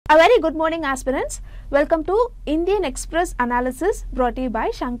A very good morning, aspirants. Welcome to Indian Express Analysis brought to you by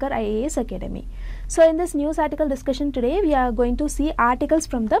Shankar IAS Academy. So in this news article discussion today, we are going to see articles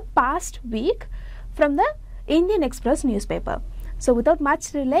from the past week from the Indian Express newspaper. So without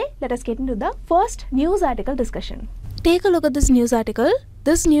much delay, let us get into the first news article discussion. Take a look at this news article.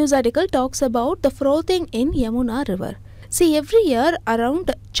 This news article talks about the frothing in Yamuna river. See, every year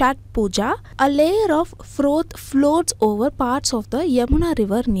around Chat Puja, a layer of froth floats over parts of the Yamuna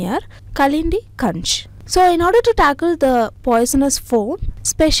river near Kalindi Kanch. So, in order to tackle the poisonous foam,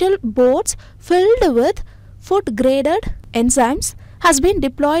 special boats filled with food-graded enzymes has been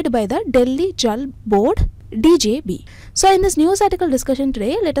deployed by the Delhi Jal Board DJB. So, in this news article discussion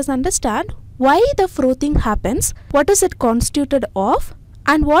today, let us understand why the frothing happens, what is it constituted of,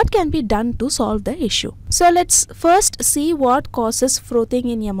 and what can be done to solve the issue. So let's first see what causes frothing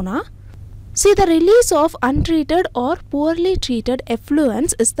in Yamuna. See, the release of untreated or poorly treated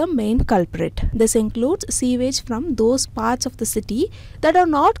effluents is the main culprit. This includes sewage from those parts of the city that are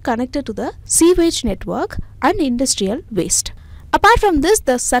not connected to the sewage network and industrial waste. Apart from this,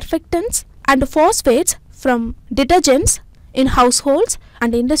 the surfactants and phosphates from detergents in households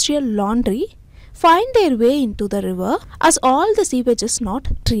and industrial laundry find their way into the river as all the sewage is not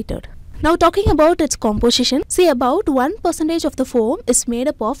treated. Now talking about its composition, see, about 1% of the foam is made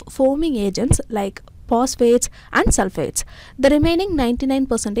up of foaming agents like phosphates and sulfates. The remaining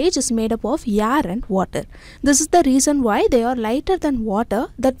 99% is made up of air and water. This is the reason why they are lighter than water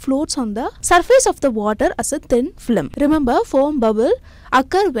that floats on the surface of the water as a thin film. Remember, foam bubble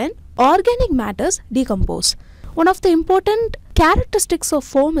occur when organic matters decompose. One of the important characteristics of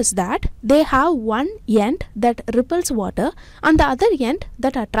foam is that they have one end that repels water and the other end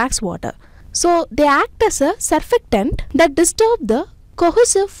that attracts water. So they act as a surfactant that disturb the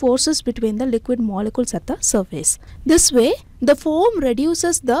cohesive forces between the liquid molecules at the surface. This way, the foam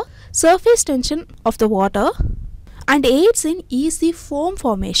reduces the surface tension of the water and aids in easy foam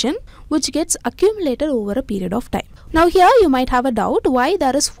formation, which gets accumulated over a period of time. Now here you might have a doubt why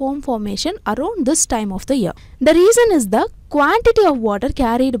there is foam formation around this time of the year. The reason is the quantity of water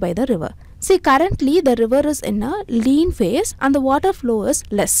carried by the river. See, currently the river is in a lean phase and the water flow is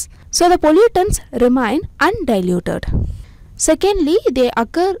less. So the pollutants remain undiluted. Secondly, they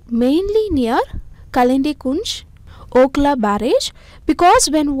occur mainly near Kalindi Kunj, Okla barrage, because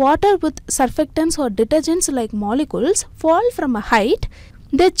when water with surfactants or detergents like molecules fall from a height,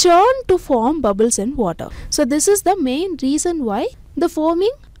 they churn to form bubbles in water. So this is the main reason why the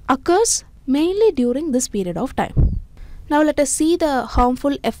foaming occurs mainly during this period of time. Now let us see the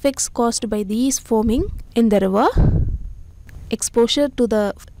harmful effects caused by these foaming in the river. Exposure to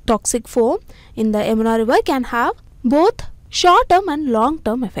the toxic foam in the Yamuna river can have both short-term and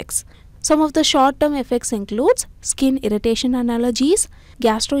long-term effects. Some of the short-term effects includes skin irritation and allergies,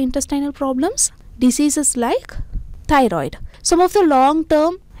 gastrointestinal problems, diseases like thyroid. Some of the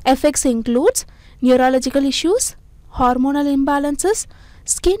long-term effects includes neurological issues, hormonal imbalances,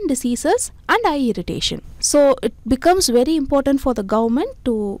 skin diseases and eye irritation. So it becomes very important for the government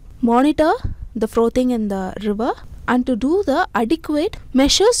to monitor the frothing in the river and to do the adequate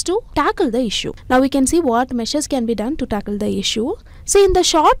measures to tackle the issue. Now we can see what measures can be done to tackle the issue. See, in the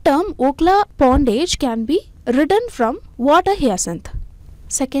short term, Okla pondage can be ridden from water hyacinth.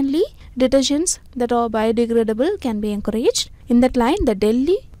 Secondly, detergents that are biodegradable can be encouraged. In that line, the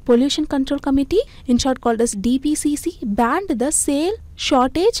Delhi Pollution Control Committee, in short called as DPCC, banned the sale,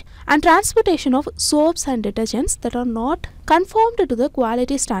 shortage and transportation of soaps and detergents that are not conformed to the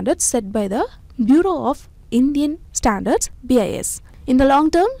quality standards set by the Bureau of Indian Standards BIS. In the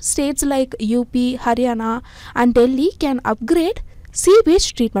long term, states like UP, Haryana and Delhi can upgrade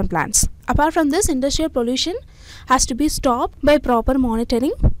sewage treatment plants. Apart from this, industrial pollution has to be stopped by proper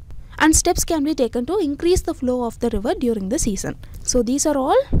monitoring and steps can be taken to increase the flow of the river during the season. So these are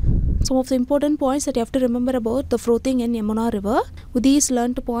all some of the important points that you have to remember about the frothing in Yamuna river. With these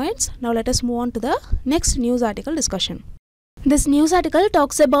learnt points, now let us move on to the next news article discussion. This news article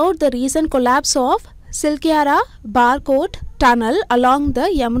talks about the recent collapse of Silkyara Barcode tunnel along the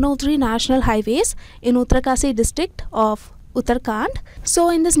Yamunotri National Highways in Uttarakasi district of Uttarakhand. So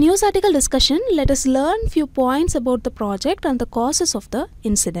in this news article discussion, let us learn few points about the project and the causes of the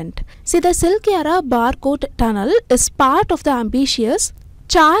incident. See, the Silkyara Barcode tunnel is part of the ambitious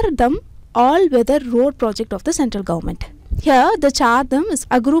Char Dham all-weather road project of the central government. Here, the Char Dham is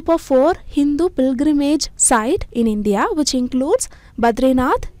a group of 4 Hindu pilgrimage sites in India, which includes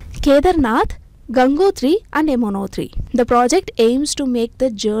Badrinath, Kedarnath, Gangotri and Yamunotri. The project aims to make the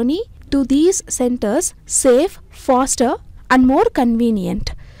journey to these centers safe, faster and more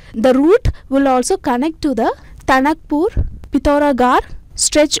convenient. The route will also connect to the Tanakpur, Pithoragarh,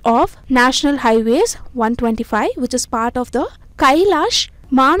 stretch of National Highways 125, which is part of the Kailash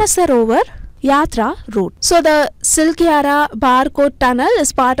Manasarovar Yatra route. So the Silkyara Barcode tunnel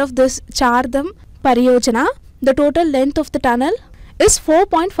is part of this Chardham Pariyojana. The total length of the tunnel is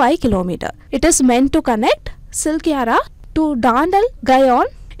 4.5 km. It is meant to connect Silkyara to Dandal Gayon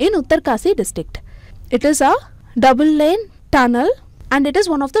in Uttarkasi district. It is a double lane tunnel and it is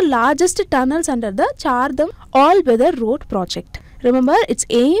one of the largest tunnels under the Chardham all-weather road project. Remember, its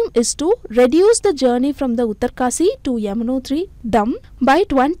aim is to reduce the journey from the Uttarkasi to Yamunotri Dam by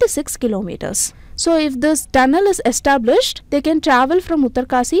 26 kilometers. So if this tunnel is established, they can travel from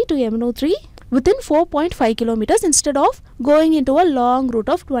Uttarkasi to Yamunotri within 4.5 kilometers instead of going into a long route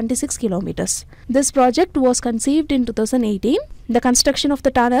of 26 kilometers. This project was conceived in 2018. The construction of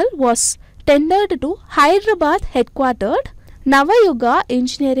the tunnel was tendered to Hyderabad headquartered Navayuga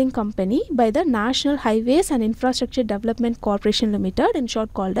Engineering Company by the National Highways and Infrastructure Development Corporation Limited, in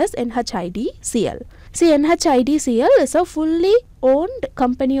short called as NHIDCL. See, NHIDCL is a fully owned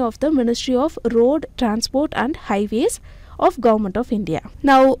company of the Ministry of Road Transport and Highways of Government of India.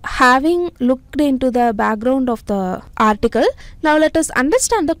 Now, having looked into the background of the article, now let us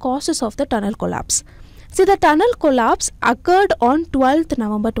understand the causes of the tunnel collapse. See, the tunnel collapse occurred on 12th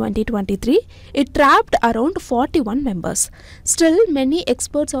November 2023. It trapped around 41 members. Still, many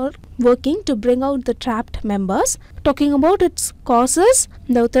experts are working to bring out the trapped members. Talking about its causes,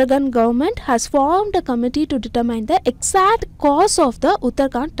 the Uttarakhand government has formed a committee to determine the exact cause of the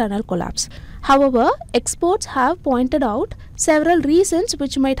Uttarakhand tunnel collapse. However, experts have pointed out several reasons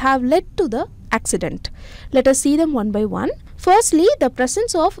which might have led to the accident. Let us see them one by one. Firstly, the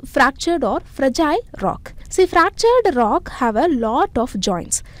presence of fractured or fragile rock. See, fractured rock have a lot of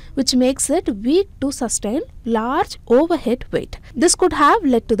joints, which makes it weak to sustain large overhead weight. This could have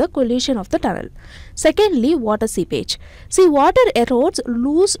led to the collision of the tunnel. Secondly, water seepage. See, water erodes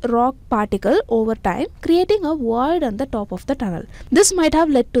loose rock particle over time, creating a void on the top of the tunnel. This might have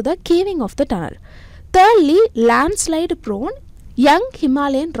led to the caving of the tunnel. Thirdly, landslide prone young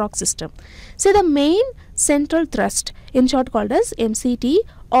Himalayan rock system. See, the main central thrust, in short called as MCT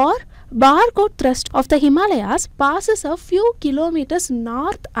or barcode thrust of the Himalayas, passes a few kilometers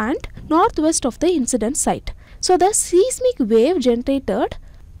north and northwest of the incident site. So the seismic wave generated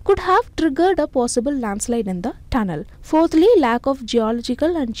could have triggered a possible landslide in the tunnel. Fourthly, lack of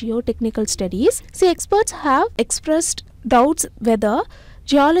geological and geotechnical studies. See, experts have expressed doubts whether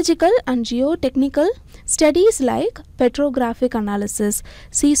geological and geotechnical studies like petrographic analysis,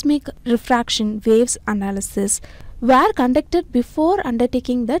 seismic refraction waves analysis were conducted before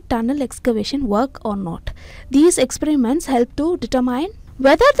undertaking the tunnel excavation work or not. These experiments help to determine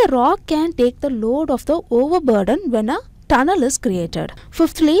whether the rock can take the load of the overburden when a tunnel is created.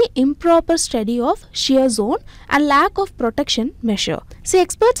 Fifthly, improper study of shear zone and lack of protection measure. See,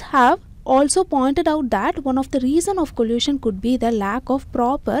 experts have also pointed out that one of the reasons of collision could be the lack of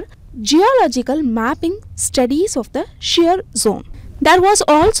proper geological mapping studies of the shear zone. There was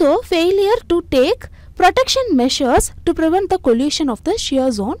also failure to take protection measures to prevent the collision of the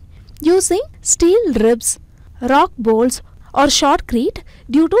shear zone using steel ribs, rock bolts or shotcrete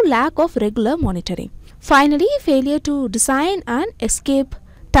due to lack of regular monitoring. Finally, failure to design an escape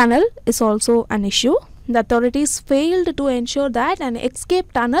tunnel is also an issue. The authorities failed to ensure that an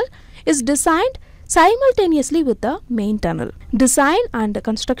escape tunnel is designed simultaneously with the main tunnel. Design and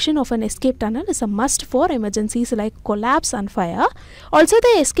construction of an escape tunnel is a must for emergencies like collapse and fire. Also,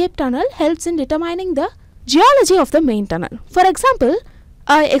 the escape tunnel helps in determining the geology of the main tunnel. For example,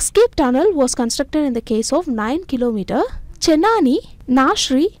 an escape tunnel was constructed in the case of 9 km Chenani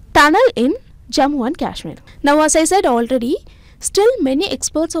Nashri tunnel in Jammu and Kashmir. Now, as I said already, still many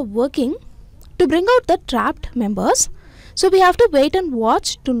experts are working to bring out the trapped members. So we have to wait and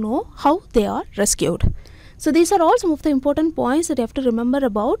watch to know how they are rescued. So these are all some of the important points that you have to remember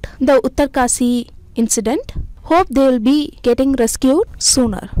about the Uttarkasi incident. Hope they will be getting rescued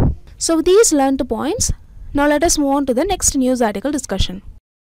sooner. So these learned points. Now let us move on to the next news article discussion.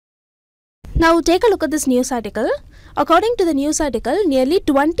 Now take a look at this news article. According to the news article, nearly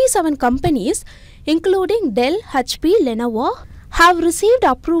 27 companies including Dell, HP, Lenovo have received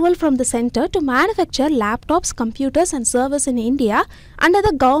approval from the Centre to manufacture laptops, computers and servers in India under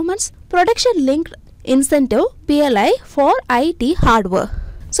the government's Production Linked Incentive PLI for IT hardware.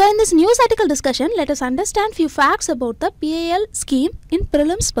 So in this news article discussion, let us understand few facts about the PLI scheme in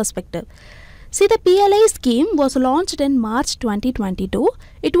prelims perspective. See, the PLI scheme was launched in March 2022.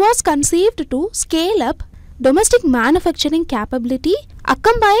 It was conceived to scale up domestic manufacturing capability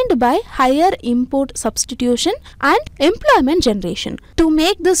accompanied by higher import substitution and employment generation. To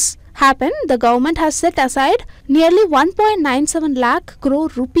make this happen, the government has set aside nearly 1.97 lakh crore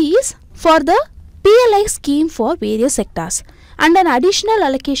rupees for the PLI scheme for various sectors, and an additional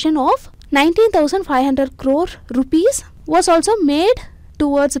allocation of 19,500 crore rupees was also made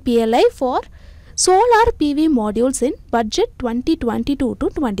towards PLI for solar PV modules in budget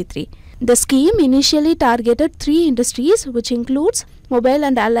 2022-23. The scheme initially targeted 3 industries, which includes mobile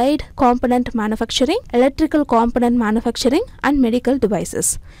and allied component manufacturing, electrical component manufacturing, and medical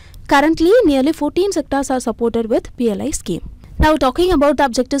devices. Currently, nearly 14 sectors are supported with PLI scheme. Now, talking about the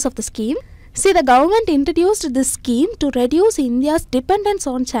objectives of the scheme, see, the government introduced this scheme to reduce India's dependence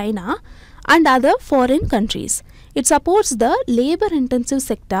on China and other foreign countries. It supports the labor-intensive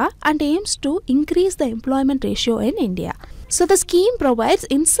sector and aims to increase the employment ratio in India. So, the scheme provides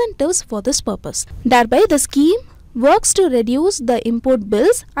incentives for this purpose. Thereby, the scheme works to reduce the import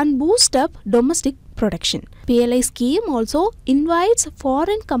bills and boost up domestic production. PLI scheme also invites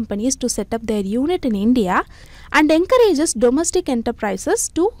foreign companies to set up their unit in India and encourages domestic enterprises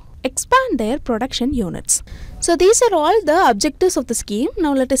to expand their production units. So, these are all the objectives of the scheme.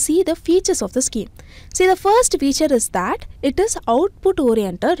 Now, let us see the features of the scheme. See, the first feature is that it is output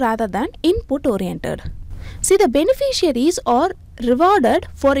oriented rather than input oriented. See, the beneficiaries are rewarded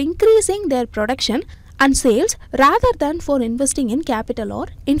for increasing their production and sales rather than for investing in capital or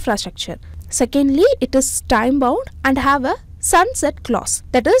infrastructure. Secondly, it is time bound and have a sunset clause.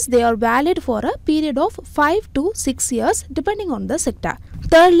 That is, they are valid for a period of 5 to 6 years depending on the sector.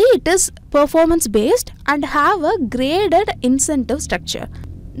 Thirdly, it is performance based and have a graded incentive structure.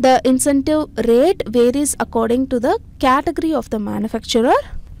 The incentive rate varies according to the category of the manufacturer,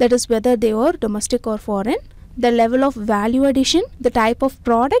 that is whether they are domestic or foreign, the level of value addition, the type of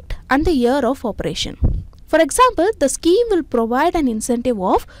product, and the year of operation. For example, the scheme will provide an incentive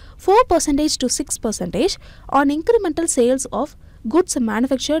of 4% to 6% on incremental sales of goods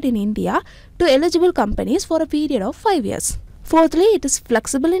manufactured in India to eligible companies for a period of 5 years. Fourthly, it is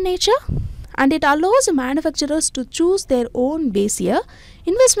flexible in nature and it allows manufacturers to choose their own base year,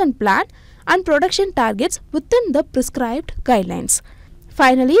 investment plan, and production targets within the prescribed guidelines.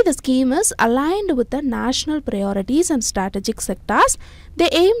 Finally, the scheme is aligned with the national priorities and strategic sectors. They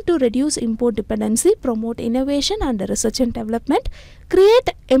aim to reduce import dependency, promote innovation and research and development,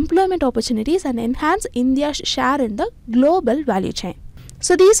 create employment opportunities, and enhance India's share in the global value chain.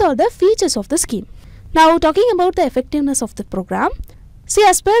 So, these are the features of the scheme. Now, talking about the effectiveness of the program, see,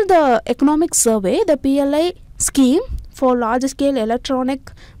 as per the economic survey, the PLI scheme for large-scale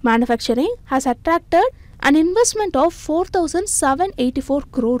electronic manufacturing has attracted an investment of 4,784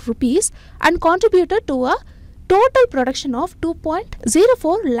 crore rupees and contributed to a total production of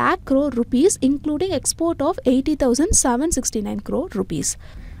 2.04 lakh crore rupees, including export of 80,769 crore rupees.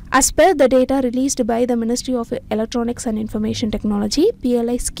 As per the data released by the Ministry of Electronics and Information Technology,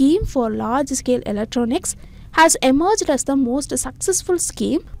 PLI scheme for large-scale electronics has emerged as the most successful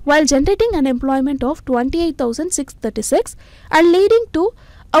scheme while generating an employment of 28,636 and leading to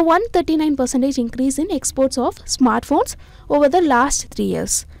a 139% increase in exports of smartphones over the last 3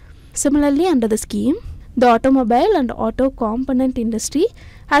 years. Similarly, under the scheme, the automobile and auto component industry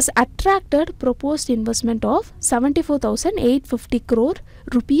has attracted proposed investment of 74,850 crore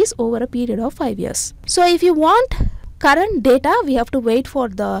rupees over a period of 5 years. So, if you want current data, we have to wait for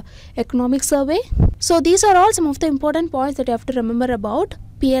the economic survey. So, these are all some of the important points that you have to remember about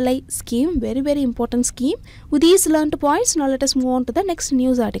PLI scheme, very important scheme. With these learned points, now let us move on to the next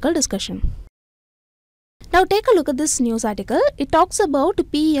news article discussion. Now take a look at this news article. It talks about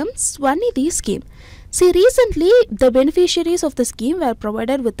PM Swanidhi scheme. See, recently the beneficiaries of the scheme were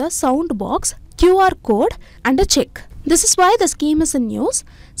provided with a sound box, QR code and a check. This is why the scheme is in news.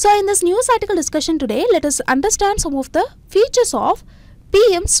 So in this news article discussion today, let us understand some of the features of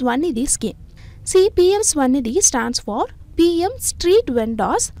PM Swanidhi scheme. See, PM Swanidhi stands for PM Street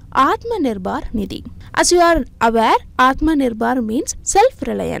Vendors Atmanirbhar Nidhi. As you are aware, Atmanirbhar means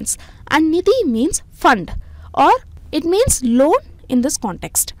self-reliance and Nidhi means fund, or it means loan in this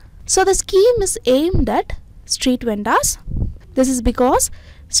context. So the scheme is aimed at street vendors. This is because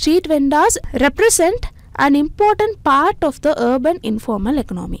street vendors represent an important part of the urban informal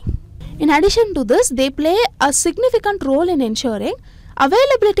economy. In addition to this, they play a significant role in ensuring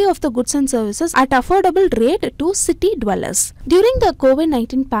availability of the goods and services at affordable rate to city dwellers. During the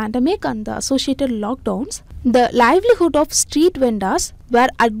COVID-19 pandemic and the associated lockdowns, the livelihood of street vendors were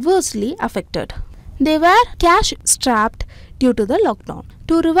adversely affected. They were cash strapped due to the lockdown.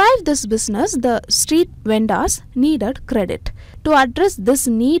 To revive this business, the street vendors needed credit. To address this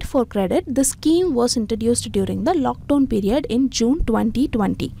need for credit, the scheme was introduced during the lockdown period in June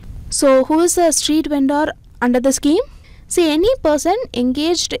 2020. So, who is a street vendor under the scheme? See, any person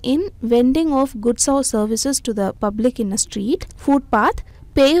engaged in vending of goods or services to the public in a street, footpath,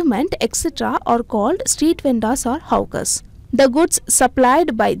 pavement, etc. are called street vendors or hawkers. The goods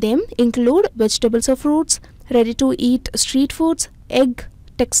supplied by them include vegetables or fruits, ready-to-eat street foods, egg,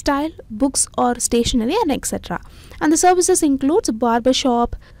 textile, books or stationery, and etc. And the services includes barber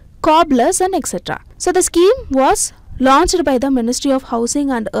shop, cobblers, and etc. So the scheme was launched by the Ministry of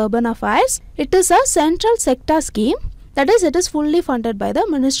Housing and Urban Affairs. It is a central sector scheme, that is, it is fully funded by the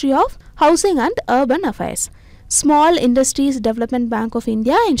Ministry of Housing and Urban Affairs. Small Industries Development Bank of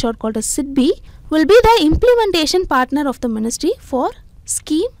India, in short called as SIDBI, will be the implementation partner of the ministry for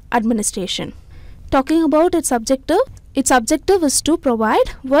scheme administration. Talking about its objective is to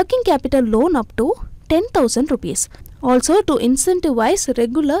provide working capital loan up to 10,000 rupees. Also to incentivize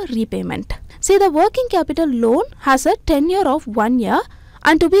regular repayment. See, the working capital loan has a tenure of 1 year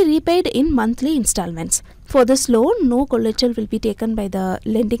and to be repaid in monthly installments. For this loan, no collateral will be taken by the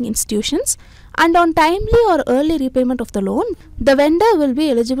lending institutions, and on timely or early repayment of the loan, the vendor will be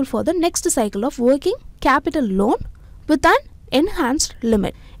eligible for the next cycle of working capital loan with an enhanced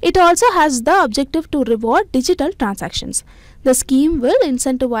limit. It also has the objective to reward digital transactions. The scheme will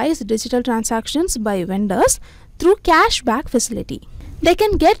incentivize digital transactions by vendors through cashback facility. They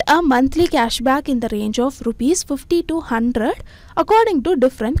can get a monthly cashback in the range of rupees 50 to 100 according to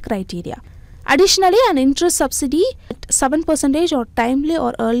different criteria. Additionally, an interest subsidy at 7% or timely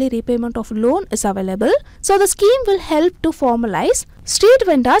or early repayment of loan is available. So the scheme will help to formalize street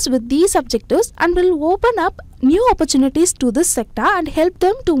vendors with these objectives and will open up new opportunities to this sector and help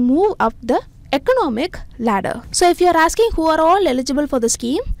them to move up the economic ladder. So if you are asking who are all eligible for the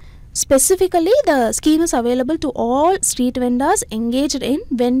scheme, specifically the scheme is available to all street vendors engaged in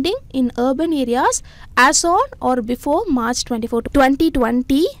vending in urban areas as on or before March 24,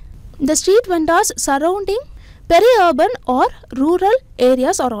 2020. The street vendors surrounding peri-urban or rural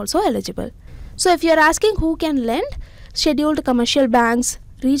areas are also eligible. So if you are asking who can lend, scheduled commercial banks,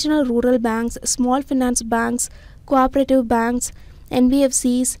 regional rural banks, small finance banks, cooperative banks,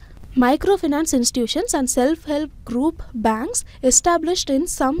 NBFCs, microfinance institutions and self-help group banks established in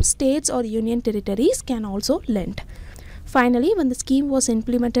some states or union territories can also lend. Finally, when the scheme was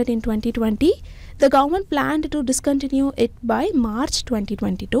implemented in 2020, the government planned to discontinue it by March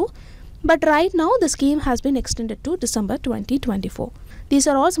 2022. But right now, the scheme has been extended to December 2024. These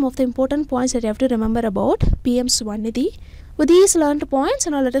are all some of the important points that you have to remember about PM Swanidhi. With these learned points,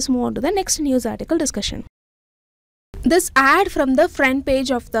 now let us move on to the next news article discussion. This ad from the front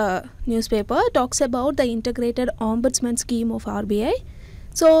page of the newspaper talks about the integrated ombudsman scheme of RBI.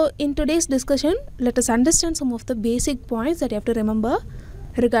 So in today's discussion, let us understand some of the basic points that you have to remember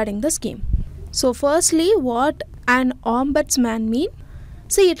regarding the scheme. So firstly, what an ombudsman mean?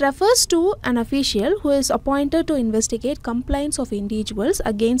 See, it refers to an official who is appointed to investigate complaints of individuals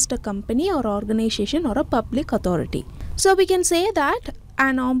against a company or organization or a public authority. So we can say that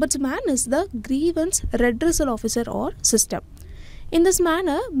an ombudsman is the grievance redressal officer or system. In this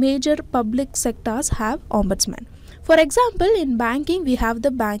manner, major public sectors have ombudsman. For example, in banking, we have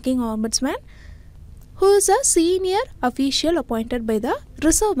the banking ombudsman, who is a senior official appointed by the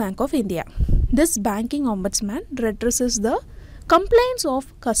Reserve Bank of India. This banking ombudsman redresses the complaints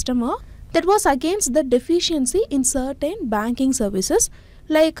of customer that was against the deficiency in certain banking services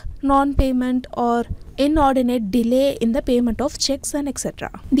like non-payment or inordinate delay in the payment of checks and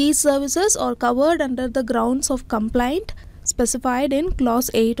etc. These services are covered under the grounds of complaint specified in Clause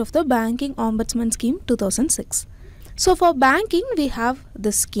 8 of the Banking Ombudsman Scheme 2006. So for banking, we have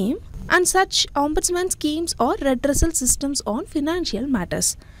this scheme, and such ombudsman schemes or redressal systems on financial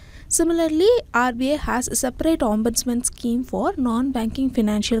matters. Similarly, RBI has a separate ombudsman scheme for non-banking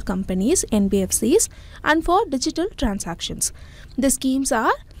financial companies, NBFCs, and for digital transactions. The schemes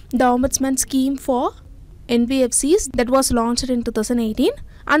are the ombudsman scheme for NBFCs that was launched in 2018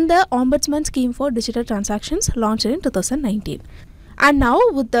 and the ombudsman scheme for digital transactions launched in 2019. And now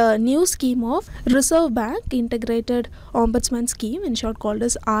with the new scheme of Reserve Bank Integrated Ombudsman Scheme, in short called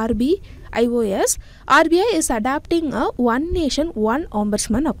as RBIOS, RBI is adapting a one nation, one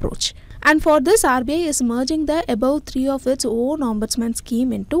ombudsman approach. And for this, RBI is merging the above three of its own ombudsman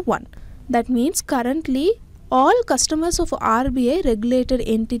scheme into one. That means currently all customers of RBI regulated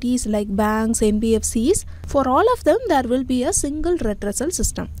entities like banks, NBFCs, for all of them there will be a single redressal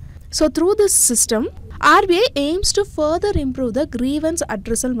system. So through this system, RBI aims to further improve the grievance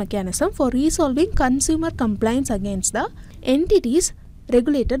addressal mechanism for resolving consumer complaints against the entities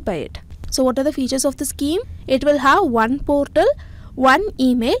regulated by it. So what are the features of the scheme? It will have one portal, one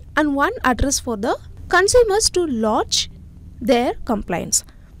email and one address for the consumers to lodge their complaints.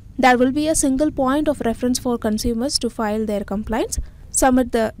 There will be a single point of reference for consumers to file their complaints,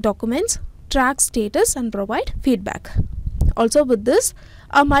 submit the documents, track status and provide feedback. Also with this,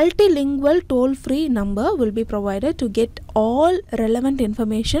 a multilingual toll-free number will be provided to get all relevant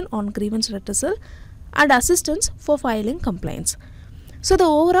information on grievance redressal and assistance for filing complaints. So the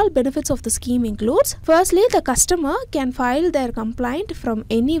overall benefits of the scheme includes, firstly, the customer can file their complaint from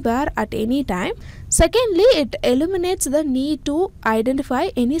anywhere at any time. Secondly, it eliminates the need to identify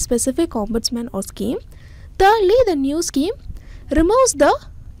any specific ombudsman or scheme. Thirdly, the new scheme removes the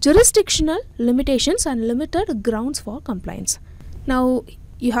jurisdictional limitations and limited grounds for complaints. Now,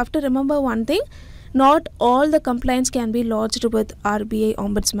 you have to remember one thing, not all the complaints can be lodged with RBI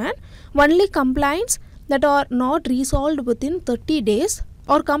Ombudsman. Only complaints that are not resolved within 30 days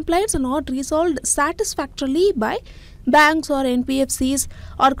or complaints not resolved satisfactorily by banks or NBFCs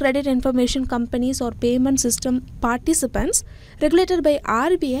or credit information companies or payment system participants regulated by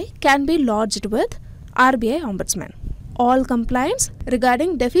RBI can be lodged with RBI Ombudsman. All complaints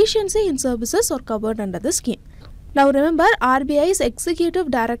regarding deficiency in services are covered under the scheme. Now remember, RBI's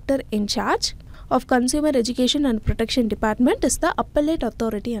Executive Director in charge of Consumer Education and Protection Department is the appellate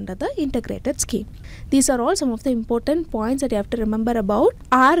authority under the integrated scheme. These are all some of the important points that you have to remember about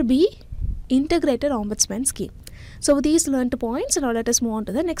RB Integrated Ombudsman Scheme. So with these learned points, now let us move on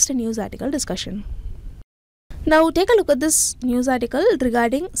to the next news article discussion. Now take a look at this news article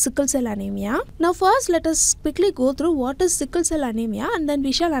regarding sickle cell anemia. Now first let us quickly go through what is sickle cell anemia and then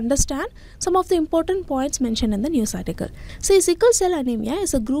we shall understand some of the important points mentioned in the news article. See, sickle cell anemia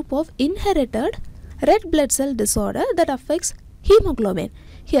is a group of inherited red blood cell disorder that affects hemoglobin.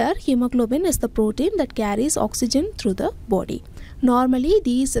 Here, hemoglobin is the protein that carries oxygen through the body. Normally,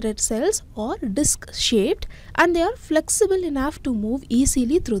 these red cells are disc-shaped and they are flexible enough to move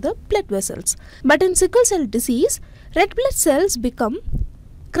easily through the blood vessels. But in sickle cell disease, red blood cells become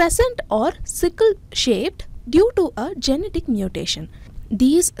crescent or sickle-shaped due to a genetic mutation.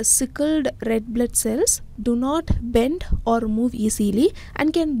 These sickled red blood cells do not bend or move easily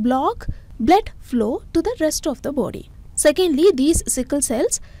and can block blood flow to the rest of the body. Secondly, these sickle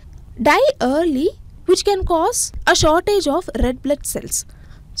cells die early, which can cause a shortage of red blood cells.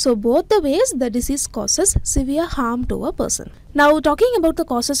 So both the ways the disease causes severe harm to a person. Now talking about the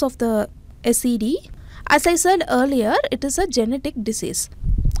causes of the SCD, as I said earlier, it is a genetic disease.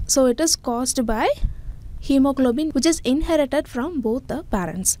 So it is caused by hemoglobin which is inherited from both the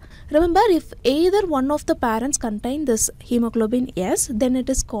parents. Remember, if either one of the parents contain this hemoglobin S, then it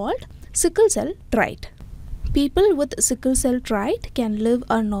is called sickle cell trait. People with sickle cell trait can live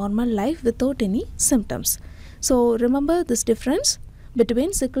a normal life without any symptoms. So remember this difference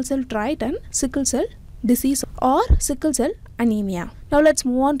between sickle cell trait and sickle cell disease or sickle cell anemia. Now let's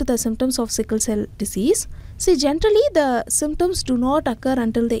move on to the symptoms of sickle cell disease. See, generally the symptoms do not occur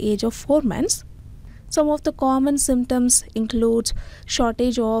until the age of 4 months. Some of the common symptoms include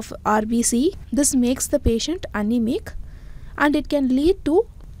shortage of RBC. This makes the patient anemic and it can lead to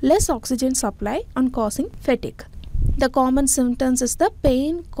less oxygen supply and causing fatigue. The common symptoms is the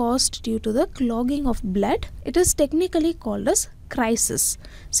pain caused due to the clogging of blood. It is technically called as crisis,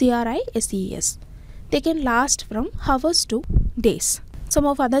 CRISES. They can last from hours to days. Some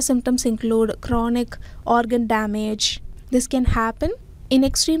of other symptoms include chronic organ damage. This can happen in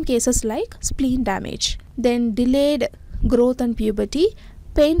extreme cases like spleen damage. Then delayed growth and puberty,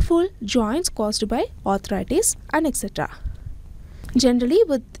 painful joints caused by arthritis and etc. Generally,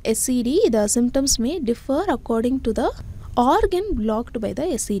 with SCD, the symptoms may differ according to the organ blocked by the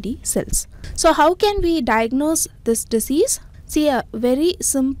SCD cells. So, how can we diagnose this disease? See, a very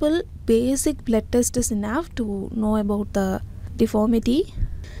simple basic blood test is enough to know about the deformity.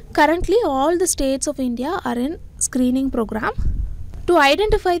 Currently, all the states of India are in screening program to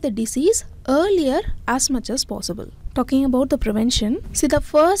identify the disease earlier as much as possible. Talking about the prevention, see, the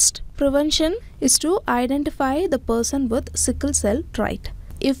first prevention is to identify the person with sickle cell trait.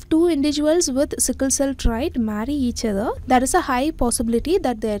 If two individuals with sickle cell trait marry each other, there is a high possibility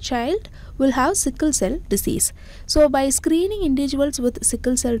that their child will have sickle cell disease. So by screening individuals with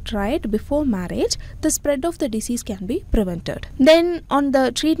sickle cell trait before marriage, the spread of the disease can be prevented. Then on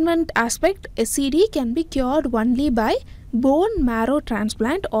the treatment aspect, SCD can be cured only by bone marrow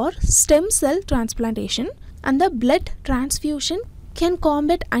transplant or stem cell transplantation, and the blood transfusion can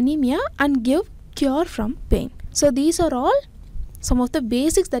combat anemia and give cure from pain. So these are all some of the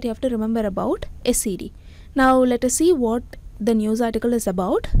basics that you have to remember about SCD. Now let us see what the news article is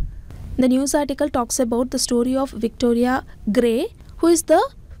about. The news article talks about the story of Victoria Gray, who is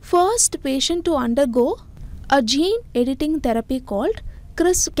the first patient to undergo a gene editing therapy called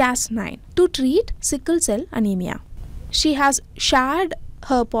CRISPR-Cas9 to treat sickle cell anemia. She has shared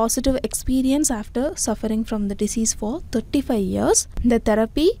her positive experience after suffering from the disease for 35 years. The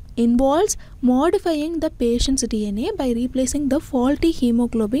therapy involves modifying the patient's DNA by replacing the faulty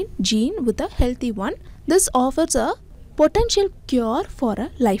hemoglobin gene with a healthy one. This offers a potential cure for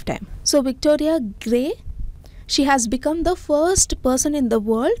a lifetime. So Victoria Gray, she has become the first person in the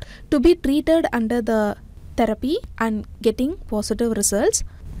world to be treated under the therapy and getting positive results.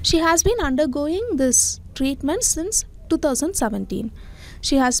 She has been undergoing this treatment since 2017.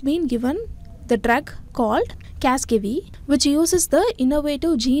 She has been given the drug called Casgevy, which uses the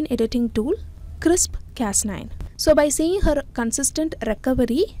innovative gene editing tool CRISPR-Cas9. So by seeing her consistent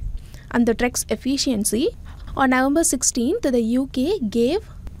recovery and the drug's efficiency, on November 16th, the UK gave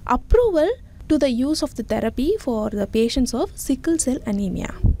approval to the use of the therapy for the patients of sickle cell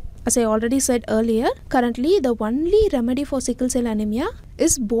anemia. As I already said earlier, currently the only remedy for sickle cell anemia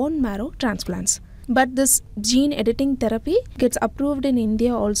is bone marrow transplants. But this gene editing therapy gets approved in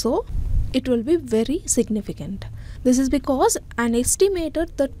India also. It will be very significant. This is because an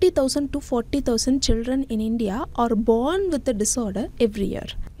estimated 30,000 to 40,000 children in India are born with the disorder every year.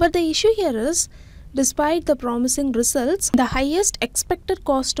 But the issue here is, despite the promising results, the highest expected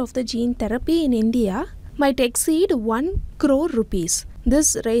cost of the gene therapy in India might exceed 1 crore rupees.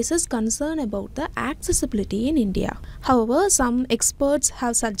 This raises concern about the accessibility in India. However, some experts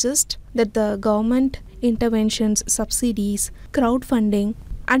have suggested that the government interventions, subsidies, crowdfunding,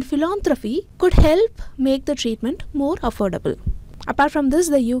 and philanthropy could help make the treatment more affordable. Apart from this,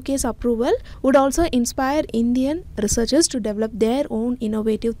 the UK's approval would also inspire Indian researchers to develop their own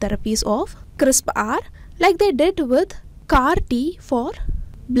innovative therapies of CRISPR, like they did with CAR-T for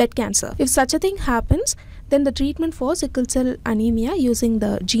blood cancer. If such a thing happens, then the treatment for sickle cell anemia using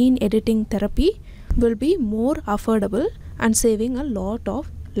the gene editing therapy will be more affordable and saving a lot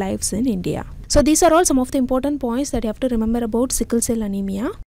of lives in India. So these are all some of the important points that you have to remember about sickle cell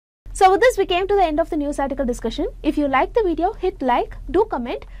anemia. So with this, we came to the end of the news article discussion. If you like the video, hit like, do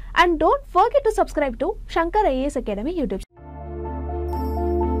comment, and don't forget to subscribe to Shankar IAS Academy YouTube channel.